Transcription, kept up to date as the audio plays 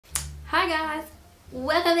Hi guys,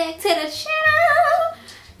 welcome back to the channel.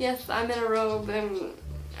 Yes, I'm in a robe and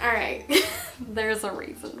alright, there's a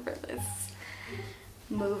reason for this.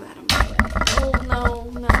 Move out of my way.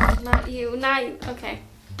 Oh no, not you, not you. Okay,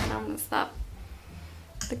 now I'm gonna stop.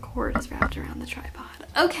 The cord is wrapped around the tripod.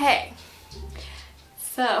 Okay,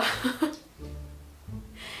 so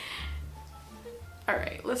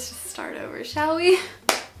alright, let's just start over, shall we?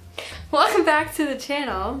 Welcome back to the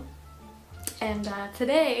channel, and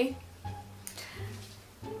today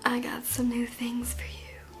I got some new things for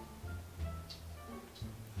you.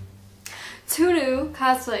 2 new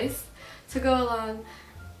cosplays to go along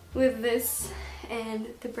with this and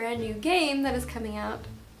the brand new game that is coming out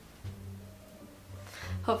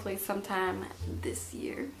hopefully sometime this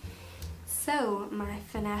year. So my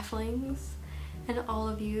FNAFlings and all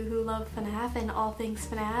of you who love FNAF and all things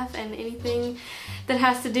FNAF and anything that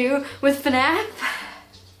has to do with FNAF,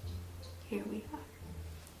 here we are.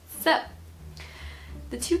 So,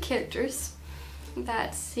 the 2 characters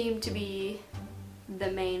that seem to be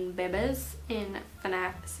the main bebes in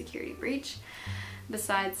FNAF Security Breach,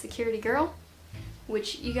 besides Security Girl,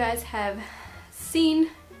 which you guys have seen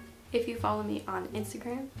if you follow me on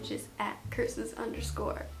Instagram, which is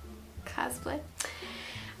 @curses_cosplay.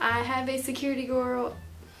 I have a security girl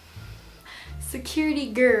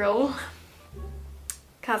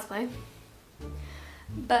cosplay,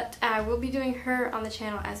 but I will be doing her on the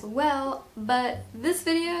channel as well. But this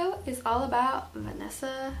video is all about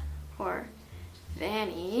Vanessa, or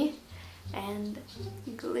VANNY, and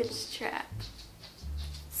GLITCHTRAP.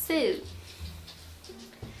 So,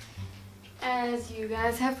 as you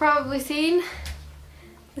guys have probably seen,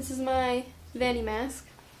 this is my VANNY mask.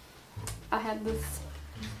 I had this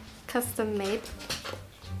custom made,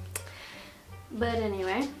 but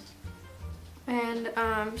anyway, and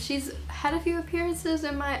she's had a few appearances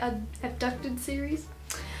in my Abducted series,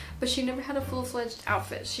 but she never had a full-fledged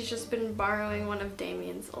outfit. She's just been borrowing one of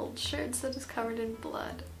Damien's old shirts that is covered in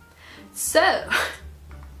blood. So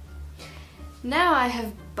now I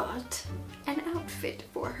have bought an outfit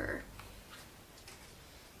for her,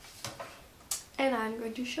 and I'm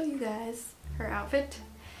going to show you guys her outfit.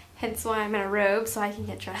 Hence why I'm in a robe, so I can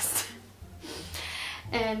get dressed.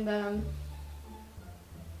 And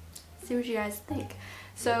see what you guys think.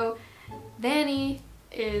 So VANNY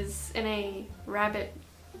is in a rabbit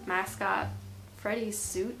mascot Freddy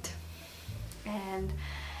suit. And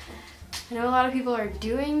I know a lot of people are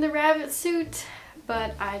doing the rabbit suit,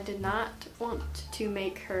 but I did not want to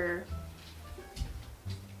make her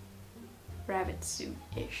rabbit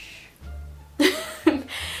suit-ish.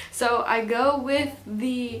 So I go with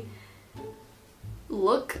the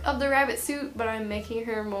look of the rabbit suit, but I'm making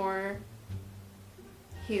her more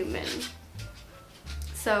human.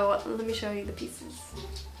 So let me show you the pieces.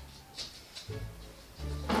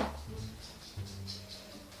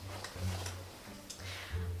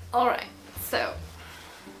 Alright, so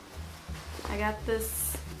I got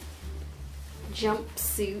this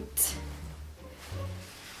jumpsuit,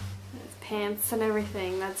 pants and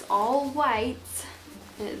everything, that's all white.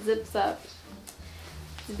 And it zips up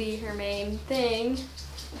to be her main thing.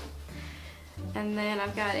 And then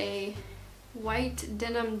I've got a white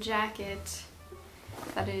denim jacket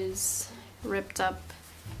that is ripped up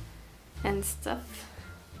and stuff.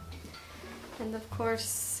 And of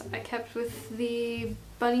course I kept with the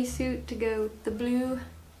bunny suit to go with the blue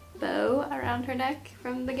bow around her neck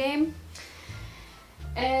from the game.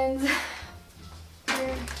 And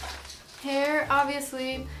her hair,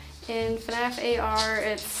 obviously, in FNAF AR,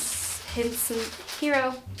 it's hints and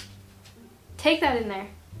hero. Take that in there.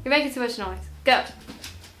 You're making too much noise. Go.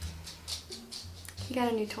 He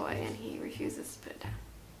got a new toy and he refuses to put it down.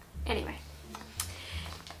 Anyway,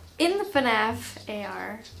 in the FNAF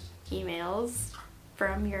AR emails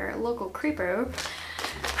from your local creeper,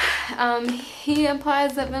 he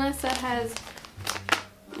implies that Vanessa has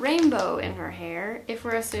rainbow in her hair, if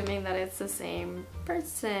we're assuming that it's the same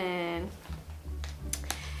person.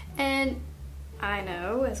 And I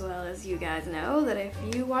know, as well as you guys know, that if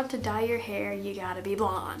you want to dye your hair, you gotta be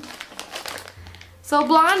blonde. So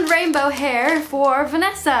blonde rainbow hair for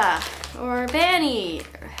Vanessa, or VANNY,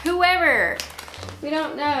 or whoever. We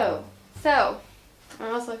don't know. So, I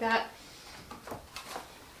also got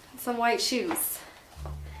some white shoes.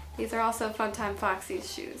 These are also Funtime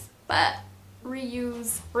Foxy's shoes, but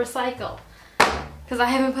reuse, recycle, because I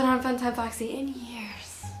haven't put on Funtime Foxy in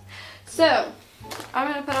years. So I'm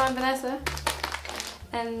gonna put on Vanessa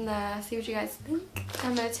and see what you guys think.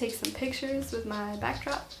 I'm gonna take some pictures with my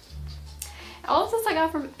backdrop. All of this I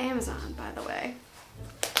got from Amazon, by the way.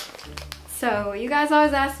 So you guys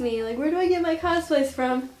always ask me, like, where do I get my cosplays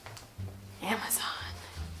from? Amazon.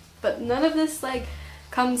 but none of this like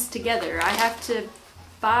comes together. I have to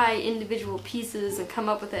buy individual pieces and come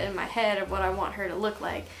up with it in my head of what I want her to look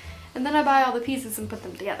like. And then I buy all the pieces and put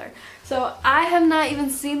them together. So I have not even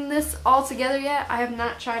seen this all together yet. I have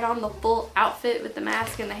not tried on the full outfit with the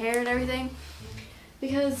mask and the hair and everything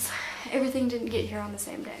because everything didn't get here on the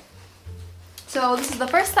same day. So this is the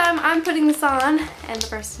first time I'm putting this on and the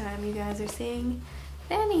first time you guys are seeing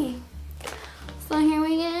VANNY. So here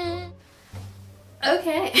we go.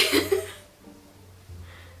 Okay.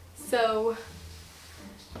 So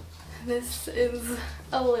this is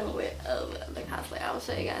a little bit of the cosplay. I'll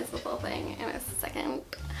show you guys the full thing in a second.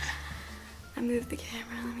 I moved the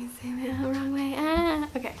camera, let me zoom in the wrong way. Ah,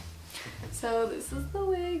 okay. So this is the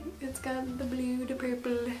wig. It's got the blue, the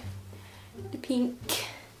purple, the pink,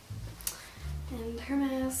 and her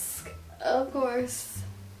mask, of course.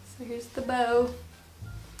 So here's the bow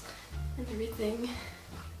and everything.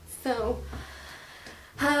 So,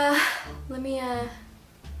 let me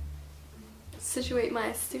situate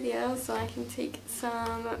my studio so I can take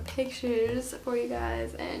some pictures for you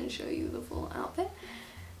guys and show you the full outfit,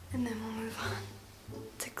 and then we'll move on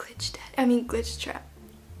to GLITCHTRAP.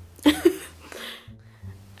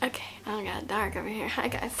 Okay, oh god, dark over here. Hi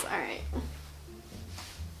guys, alright.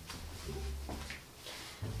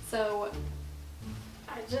 So,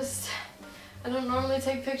 I don't normally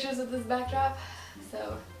take pictures of this backdrop,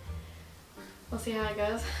 so we'll see how it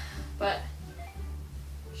goes, but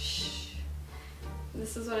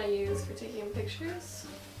this is what I use for taking pictures.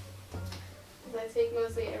 I take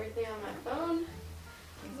mostly everything on my phone,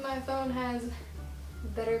 because my phone has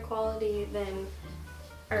better quality than,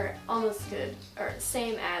 or almost good, or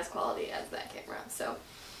same as quality as that camera. So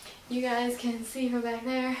you guys can see from back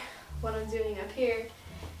there what I'm doing up here,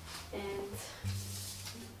 and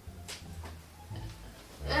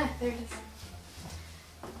there it is.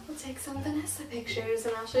 We'll take some Vanessa pictures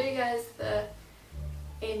and I'll show you guys the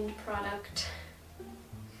end product.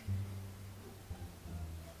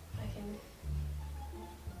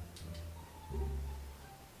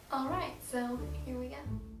 Alright, so here we go.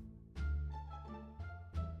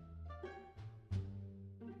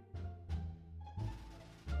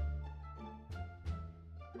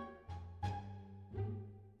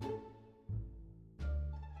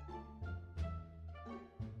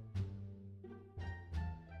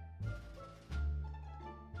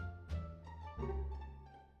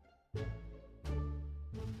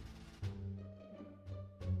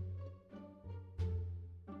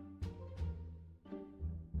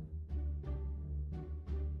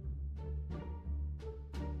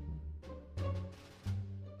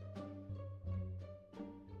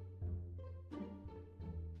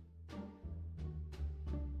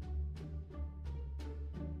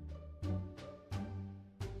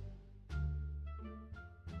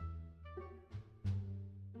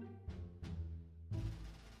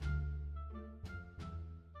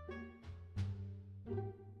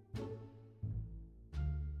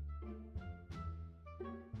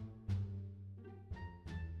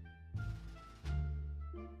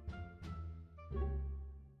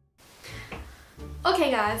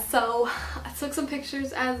 Okay guys, so I took some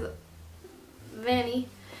pictures as VANNY,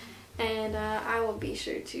 and I will be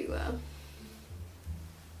sure to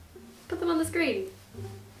put them on the screen,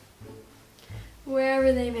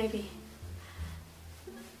 wherever they may be.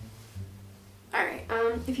 Alright,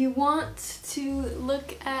 if you want to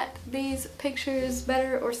look at these pictures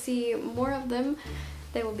better or see more of them,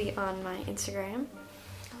 they will be on my Instagram.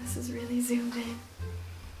 Oh, this is really zoomed in.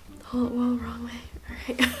 Oh, whoa, wrong way.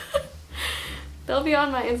 Alright. They'll be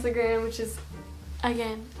on my Instagram, which is,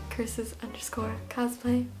 again,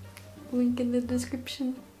 Curses_cosplay. Link in the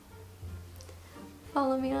description.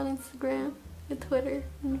 Follow me on Instagram, and Twitter,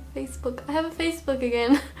 and Facebook. I have a Facebook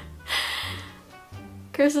again.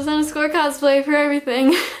 Curses_cosplay for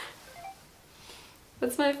everything.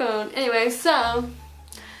 That's my phone. Anyway, so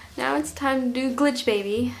now it's time to do Glitch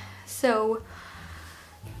Baby. So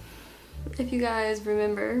if you guys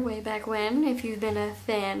remember way back when, if you've been a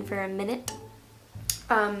fan for a minute,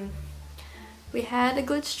 we had a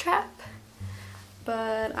GLITCHTRAP,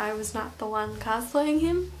 but I was not the one cosplaying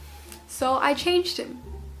him, so I changed him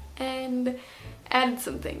and added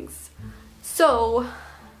some things. So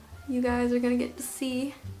you guys are gonna get to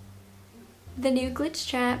see the new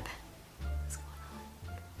GLITCHTRAP. What's going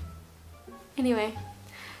on? Anyway,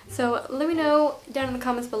 so let me know down in the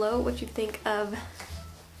comments below what you think of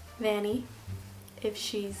VANNY, if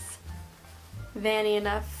she's VANNY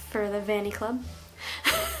enough for the VANNY Club.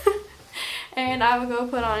 And I will go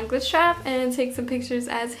put on GLITCHTRAP and take some pictures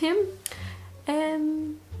as him,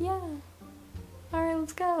 and yeah. Alright,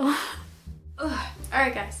 let's go.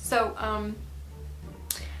 Alright guys, so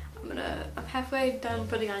halfway done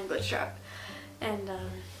putting on GLITCHTRAP, and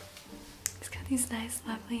he's got these nice,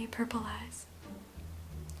 lovely purple eyes.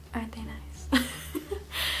 Aren't they nice?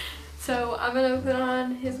 So I'm gonna put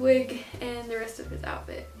on his wig and the rest of his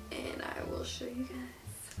outfit, and I will show you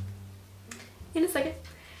guys in a second.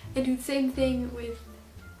 And do the same thing with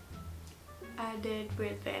I did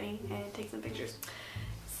with VANNY and take some pictures.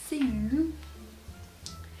 So here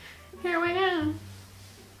we go.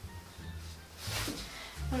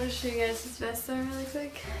 I'm gonna show you guys his vest though really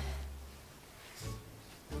quick.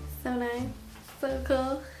 So nice, so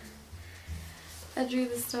cool. I drew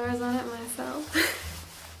the stars on it myself.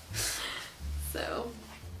 So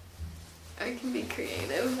I can be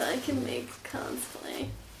creative, I can make cosplay.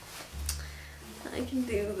 I can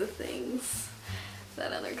do the things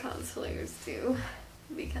that other cosplayers do,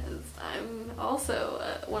 because I'm also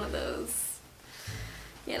one of those,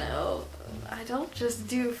 you know, I don't just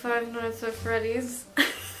do Five Nights at Freddy's,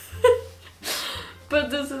 but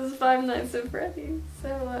this is Five Nights at Freddy's,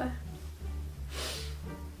 so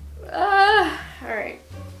alright,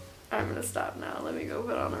 I'm gonna stop now, let me go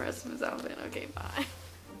put on the rest of his outfit. Okay, bye.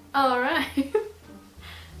 Alright,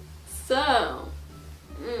 so,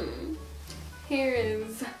 here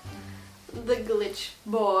is the glitch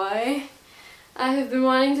boy. I have been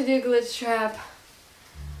wanting to do GLITCHTRAP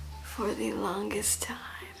for the longest time.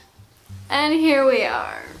 And here we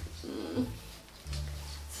are.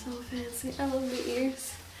 So fancy. I love the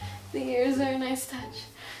ears. The ears are a nice touch.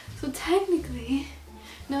 So technically,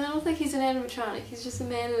 no, I don't think he's an animatronic. He's just a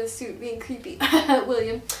man in a suit being creepy.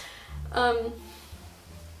 William.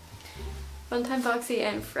 Funtime Foxy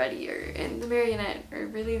and Freddy and the Marionette are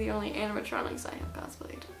really the only animatronics I have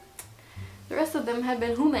cosplayed. The rest of them have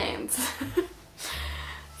been humans.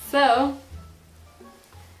 So,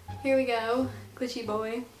 here we go, glitchy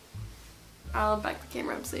boy. I'll back the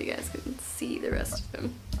camera up so you guys can see the rest of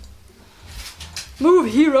him.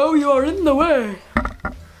 Move, hero, you are in the way.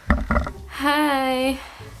 Hi.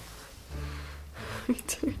 Let me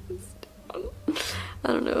turn this down. I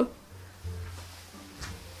don't know.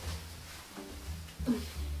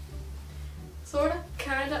 Sorta,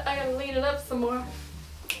 kinda. I gotta lean it up some more.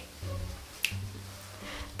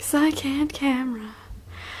 Cause I can't camera.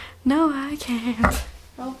 No, I can't.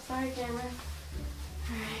 Oh, sorry, camera.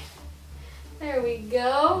 Alright. There we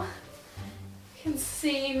go. You can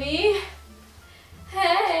see me.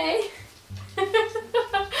 Hey!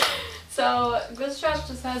 So, GLITCHTRAP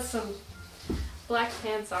just has some black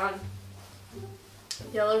pants on,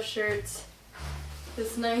 yellow shirts,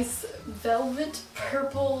 this nice velvet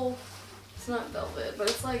purple, it's not velvet, but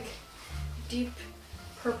it's like deep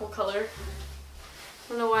purple color. I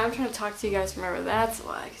don't know why I'm trying to talk to you guys, remember that's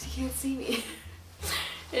why, because you can't see me.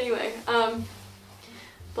 Anyway,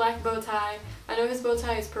 black bow tie. I know his bow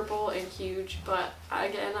tie is purple and huge, but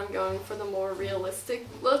again, I'm going for the more realistic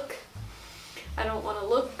look. I don't want to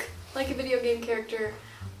look like a video game character.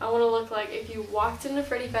 I want to look like if you walked into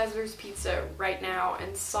Freddy Fazbear's Pizza right now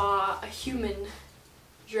and saw a human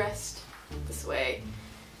dressed this way,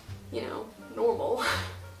 you know, normal.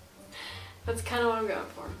 That's kind of what I'm going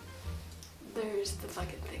for. There's the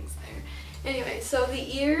fucking things there. Anyway, so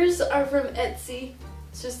the ears are from Etsy.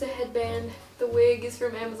 It's just a headband. The wig is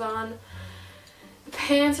from Amazon. The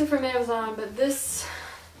pants are from Amazon, but this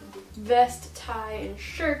vest, tie, and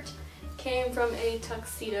shirt came from a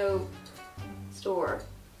tuxedo store.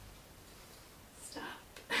 Stop.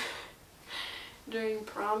 During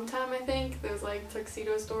prom time, I think, there's like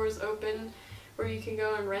tuxedo stores open where you can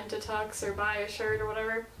go and rent a tux or buy a shirt or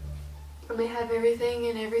whatever. And they have everything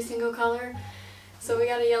in every single color. So we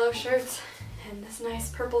got a yellow shirt and this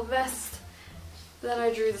nice purple vest that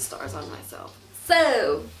I drew the stars on myself.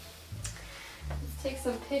 So, let's take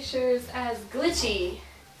some pictures as glitchy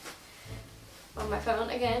on my phone.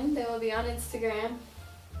 Again, they will be on Instagram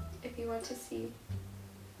if you want to see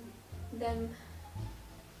them.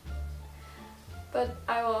 But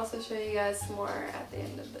I will also show you guys some more at the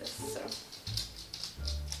end of this. So,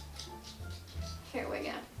 here we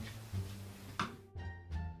go.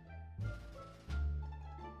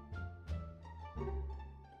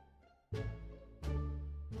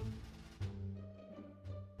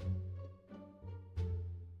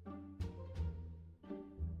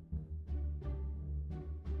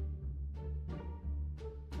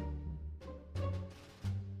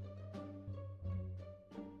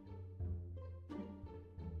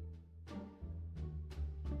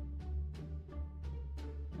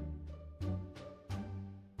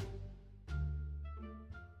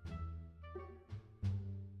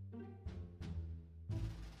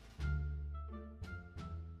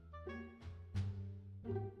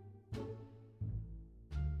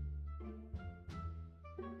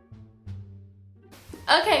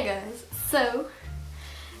 Okay guys, so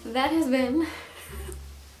that has been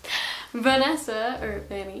Vanessa, or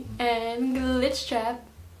Vanny, and GLITCHTRAP,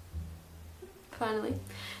 finally.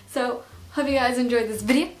 So, hope you guys enjoyed this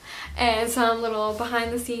video, and some little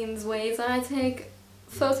behind the scenes ways I take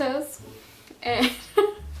photos. And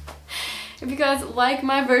if you guys like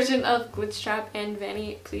my version of GLITCHTRAP and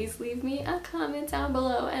Vanny, please leave me a comment down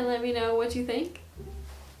below and let me know what you think.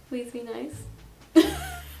 Please be nice.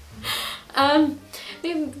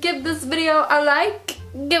 Give this video a like,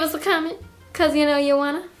 give us a comment, cause you know you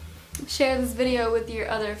wanna. Share this video with your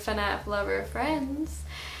other FNAF lover friends.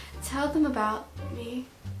 Tell them about me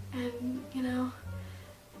and, you know,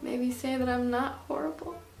 maybe say that I'm not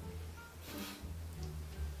horrible.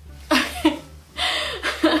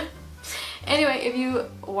 Anyway, if you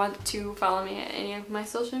want to follow me at any of my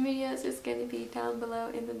social medias, it's going to be down below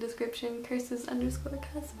in the description,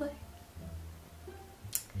 curses_cosplay.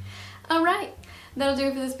 Alright, that'll do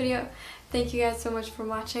it for this video. Thank you guys so much for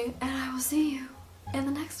watching, and I will see you in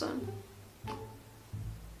the next one.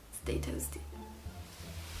 Stay toasty.